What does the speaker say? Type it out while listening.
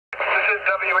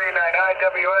RS-MS1i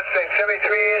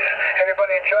WS73s.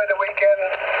 Everybody enjoy the weekend,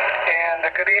 and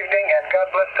a good evening, and God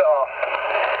bless to all.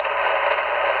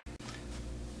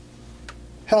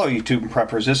 Hello YouTube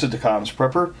preppers, this is the Comms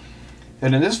Prepper,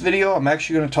 and in this video I'm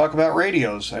actually going to talk about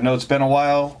radios. I know it's been a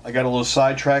while, I got a little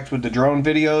sidetracked with the drone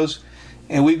videos,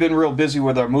 and we've been real busy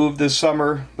with our move this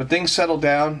summer, but things settled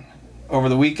down over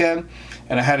the weekend,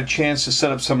 and I had a chance to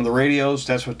set up some of the radios.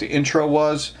 That's what the intro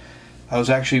was. I was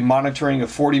actually monitoring a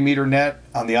 40-meter net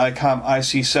on the Icom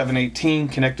IC718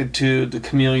 connected to the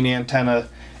Chameleon antenna,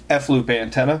 F-loop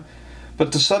antenna.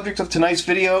 But the subject of tonight's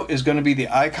video is going to be the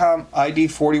Icom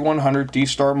ID-4100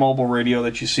 DSTAR mobile radio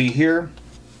that you see here,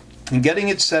 and getting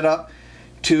it set up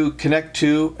to connect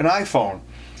to an iPhone.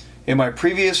 In my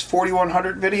previous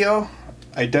 4100 video,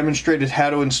 I demonstrated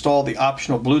how to install the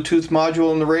optional Bluetooth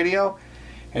module in the radio,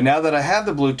 and now that I have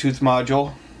the Bluetooth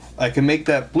module, I can make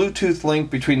that Bluetooth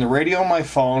link between the radio and my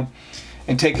phone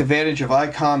and take advantage of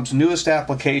Icom's newest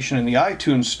application in the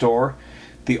iTunes store,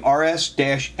 the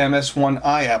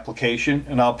RS-MS1i application,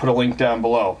 and I'll put a link down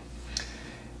below.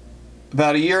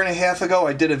 About a year and a half ago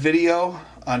I did a video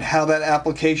on how that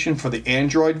application for the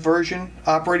Android version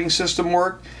operating system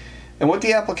worked, and what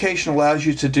the application allows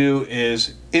you to do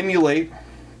is emulate,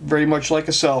 very much like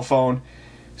a cell phone,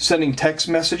 sending text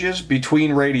messages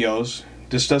between radios.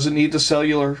 This doesn't need the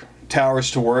cellular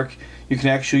towers to work. You can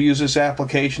actually use this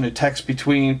application to text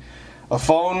between a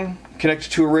phone connected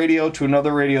to a radio to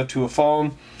another radio to a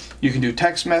phone. You can do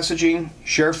text messaging,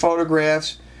 share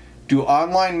photographs, do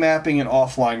online mapping and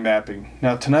offline mapping.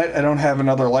 Now tonight I don't have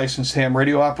another licensed ham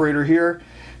radio operator here,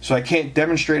 so I can't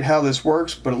demonstrate how this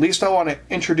works, but at least I want to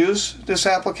introduce this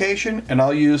application, and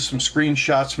I'll use some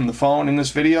screenshots from the phone in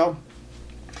this video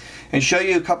and show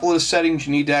you a couple of the settings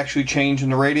you need to actually change in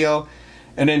the radio,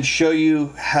 and then show you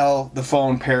how the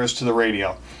phone pairs to the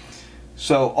radio.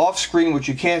 So off screen, what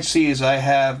you can't see is I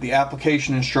have the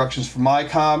application instructions from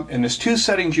Icom, and there's two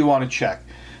settings you want to check.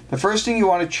 The first thing you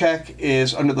want to check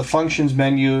is under the functions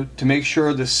menu to make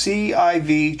sure the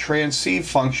CIV transceive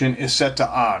function is set to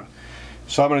on.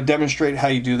 So I'm going to demonstrate how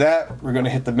you do that. We're going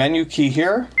to hit the menu key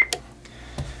here.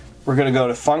 We're going to go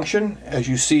to function. As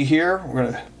you see here, we're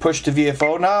going to push the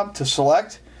VFO knob to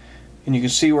select, and you can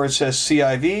see where it says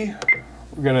CIV.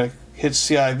 We're going to hit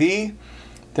CIV,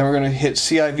 then we're going to hit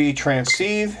CIV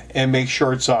transceive and make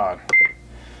sure it's on.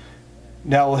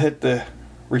 Now we'll hit the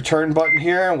return button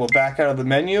here and we'll back out of the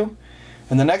menu.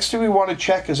 And the next thing we want to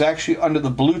check is actually under the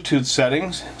Bluetooth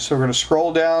settings. So we're going to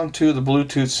scroll down to the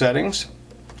Bluetooth settings.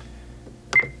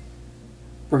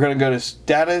 We're going to go to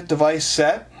data device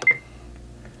set,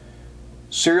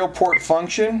 serial port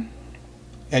function,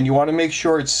 and you want to make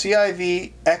sure it's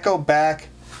CIV echo back.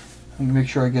 Let me make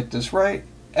sure I get this right.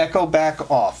 Echo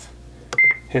back off.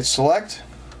 Hit select,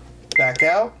 back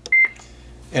out,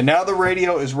 and now the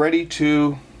radio is ready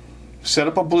to set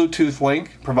up a Bluetooth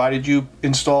link, provided you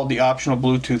installed the optional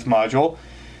Bluetooth module,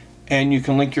 and you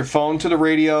can link your phone to the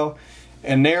radio,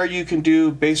 and there you can do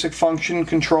basic function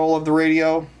control of the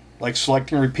radio, like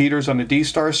selecting repeaters on the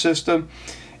DSTAR system,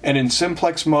 and in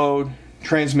simplex mode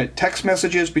transmit text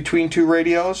messages between two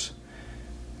radios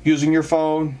using your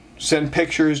phone, send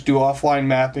pictures, do offline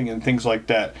mapping, and things like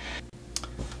that.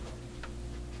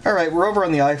 Alright, we're over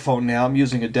on the iPhone now. I'm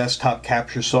using a desktop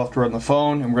capture software on the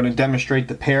phone, and we're going to demonstrate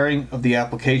the pairing of the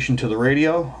application to the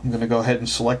radio. I'm going to go ahead and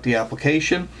select the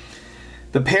application.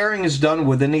 The pairing is done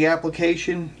within the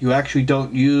application. You actually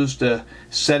don't use the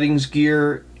settings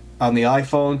gear on the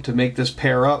iPhone to make this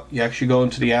pair up. You actually go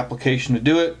into the application to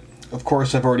do it. Of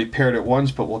course, I've already paired it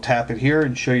once, but we'll tap it here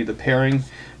and show you the pairing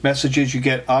messages you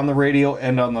get on the radio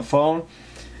and on the phone.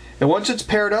 And once it's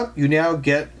paired up, you now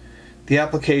get the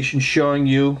application showing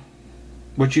you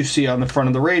what you see on the front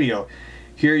of the radio.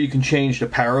 Here you can change the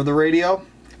power of the radio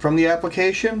from the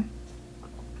application.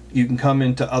 You can come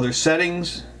into other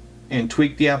settings and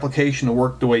tweak the application to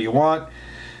work the way you want.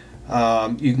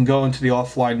 You can go into the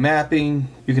offline mapping.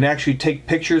 You can actually take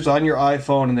pictures on your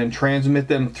iPhone and then transmit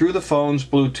them through the phone's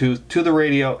Bluetooth to the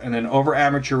radio, and then over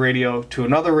amateur radio to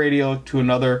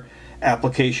another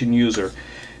application user.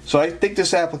 So I think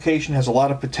this application has a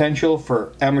lot of potential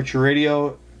for amateur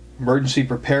radio, emergency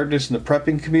preparedness in the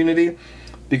prepping community,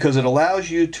 because it allows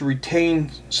you to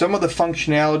retain some of the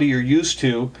functionality you're used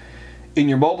to in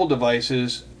your mobile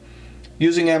devices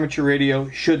using amateur radio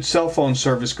should cell phone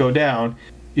service go down.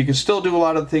 You can still do a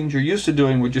lot of the things you're used to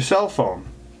doing with your cell phone.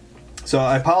 So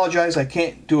I apologize, I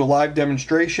can't do a live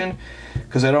demonstration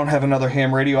because I don't have another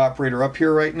ham radio operator up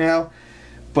here right now.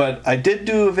 But I did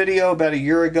do a video about a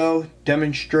year ago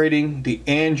demonstrating the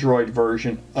Android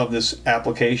version of this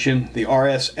application, the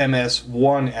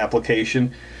RS-MS1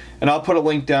 application. And I'll put a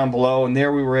link down below, and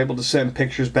there we were able to send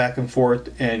pictures back and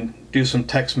forth and do some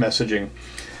text messaging.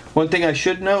 One thing I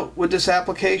should note with this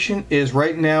application is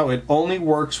right now it only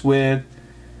works with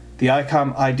the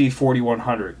Icom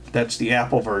ID-4100. That's the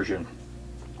Apple version.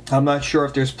 I'm not sure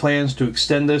if there's plans to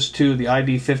extend this to the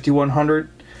ID-5100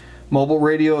 mobile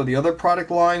radio or the other product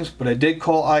lines, but I did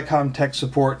call Icom tech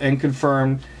support and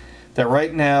confirm that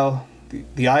right now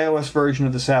the iOS version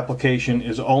of this application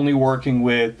is only working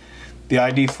with the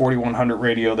ID-4100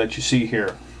 radio that you see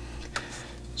here.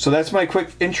 So that's my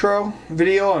quick intro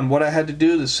video on what I had to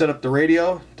do to set up the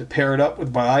radio, to pair it up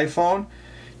with my iPhone,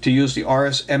 to use the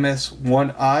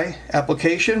RS-MS1i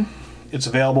application. It's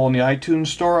available in the iTunes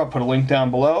store. I'll put a link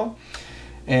down below.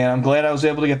 And I'm glad I was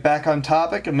able to get back on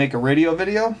topic and make a radio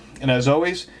video. And as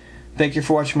always, thank you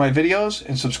for watching my videos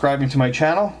and subscribing to my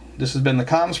channel. This has been the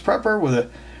Comms Prepper with a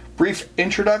brief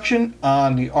introduction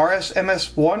on the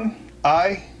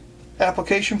RS-MS1i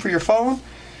application for your phone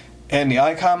and the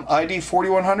Icom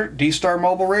ID-4100 DSTAR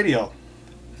mobile radio.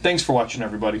 Thanks for watching,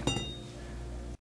 everybody.